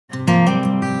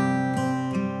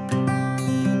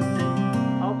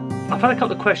I've had a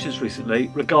couple of questions recently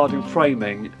regarding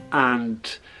framing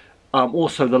and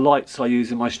also the lights I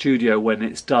use in my studio when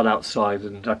it's dull outside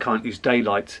and I can't use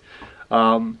daylight. So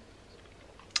I'm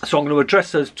going to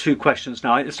address those two questions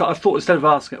now. So I thought instead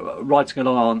of writing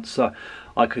a long answer,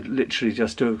 I could literally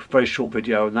just do a very short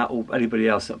video, and that will, anybody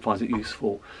else that finds it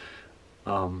useful,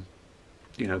 you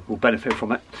know, will benefit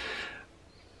from it.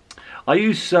 I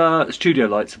use studio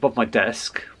lights above my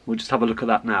desk. We'll just have a look at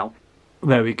that now.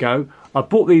 There we go. I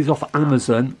bought these off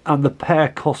Amazon, and the pair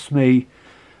cost me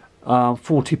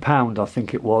 £40, I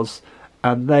think it was,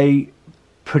 and they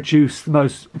produce the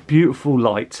most beautiful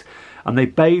light, and they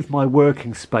bathe my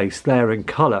working space there in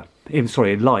colour, in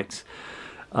light,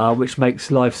 which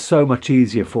makes life so much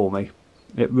easier for me.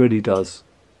 It really does.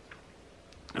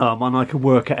 And I can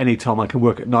work at any time. I can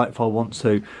work at night if I want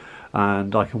to,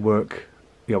 and I can work,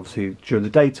 obviously, during the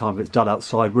daytime if it's dull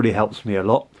outside. Really helps me a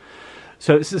lot.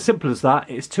 So it's as simple as that.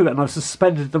 It's two, and I've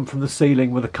suspended them from the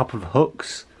ceiling with a couple of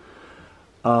hooks,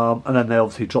 and then they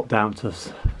obviously drop down to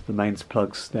the mains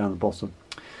plugs down the bottom.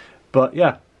 But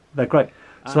yeah, they're great.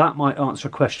 So that might answer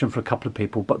a question for a couple of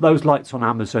people. But those lights on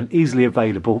Amazon, easily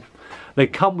available. They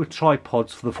come with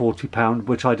tripods for the £40,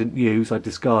 which I didn't use, I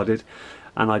discarded,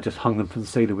 and I just hung them from the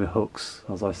ceiling with hooks,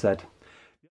 as I said.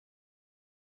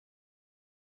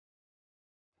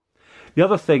 The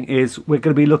other thing is we're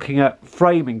going to be looking at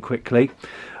framing quickly.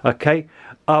 Okay,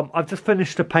 I've just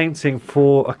finished a painting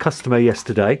for a customer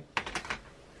yesterday,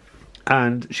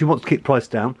 and she wants to keep the price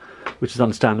down, which is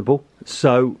understandable.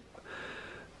 So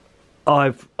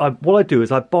what I do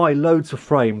is I buy loads of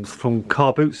frames from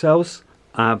car boot sales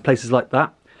and places like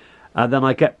that, and then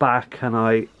I get back and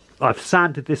I've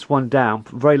sanded this one down,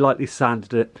 very lightly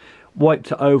sanded it,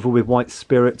 wiped it over with white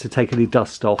spirit to take any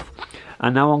dust off,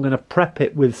 and now I'm going to prep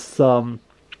it with some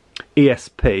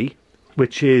ESP,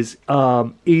 which is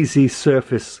Easy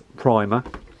Surface Primer.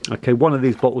 Okay, one of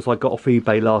these bottles I got off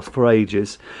eBay lasts for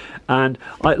ages, and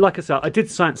like I said, I did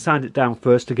sand it down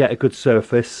first to get a good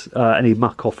surface, any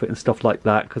muck off it and stuff like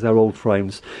that, because they're old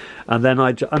frames. And then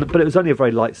but it was only a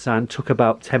very light sand, took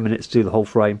about 10 minutes to do the whole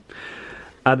frame.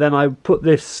 And then I put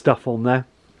this stuff on there,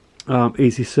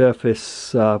 Easy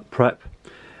Surface Prep,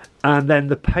 and then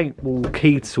the paint will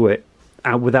key to it,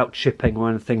 and without chipping or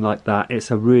anything like that.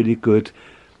 It's a really good,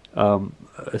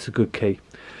 it's a good key.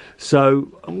 So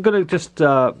I'm going to just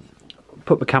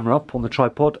put my camera up on the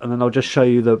tripod, and then I'll just show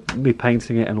you me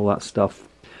painting it and all that stuff,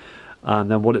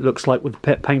 and then what it looks like with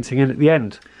the painting in at the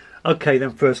end. Okay, then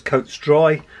first coat's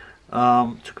dry.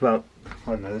 Took about,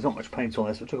 I don't know, there's not much paint on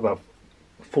this, so it took about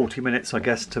 40 minutes, I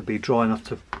guess, to be dry enough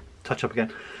to touch up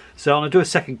again. So I'm going to do a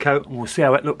second coat, and we'll see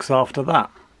how it looks after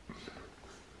that.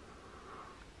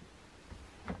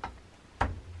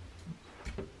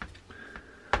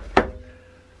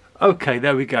 Okay,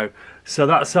 there we go. So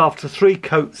that's after 3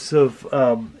 coats of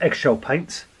eggshell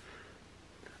paint.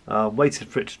 Waited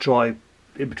for it to dry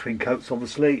in between coats,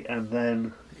 obviously, and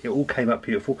then it all came out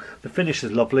beautiful. The finish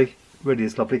is lovely, really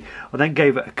is lovely. I then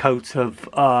gave it a coat of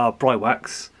bright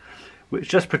wax, which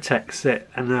just protects it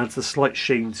and adds a slight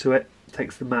sheen to it,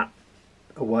 takes the matte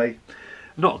away.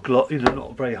 Not a lot, not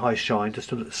a very high shine,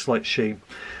 just a slight sheen.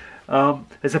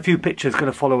 There's a few pictures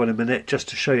going to follow in a minute just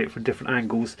to show you it from different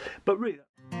angles, but really.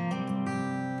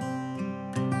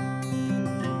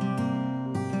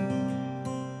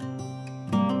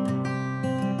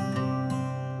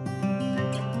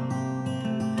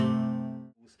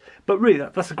 But really,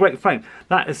 that's a great frame.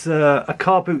 That is a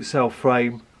car boot sale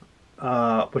frame,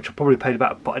 which I probably paid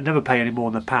about, but I never pay any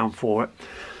more than £1 for it.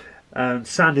 And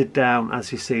sanded down,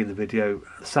 as you see in the video,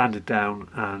 sanded down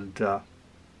and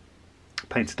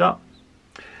painted up.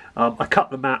 I cut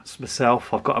the mats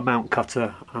myself. I've got a mount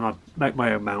cutter, and I make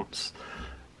my own mounts.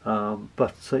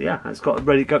 Yeah, it's got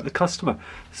ready to go to the customer.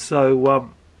 So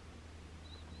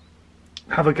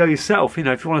have a go yourself.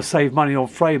 If you want to save money on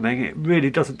framing, it really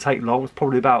doesn't take long. It's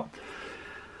probably about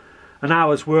an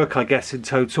hour's work, I guess, in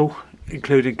total,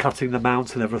 including cutting the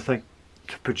mount and everything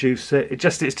to produce it. It's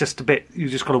just a bit. You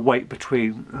just got to wait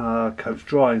between coats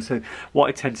drying. So what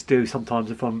I tend to do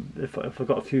sometimes, if I've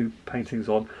got a few paintings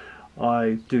on,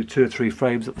 I do 2 or 3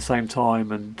 frames at the same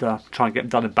time and try and get them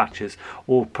done in batches,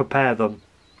 or prepare them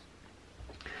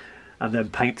and then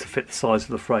paint to fit the size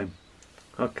of the frame.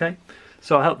 Okay.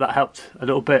 So I hope that helped a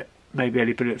little bit. Maybe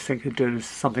anybody that's thinking of doing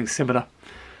something similar.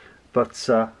 But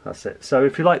that's it. So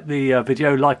if you like the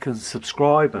video, like and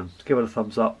subscribe and give it a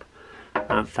thumbs up.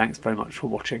 And thanks very much for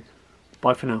watching.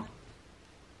 Bye for now.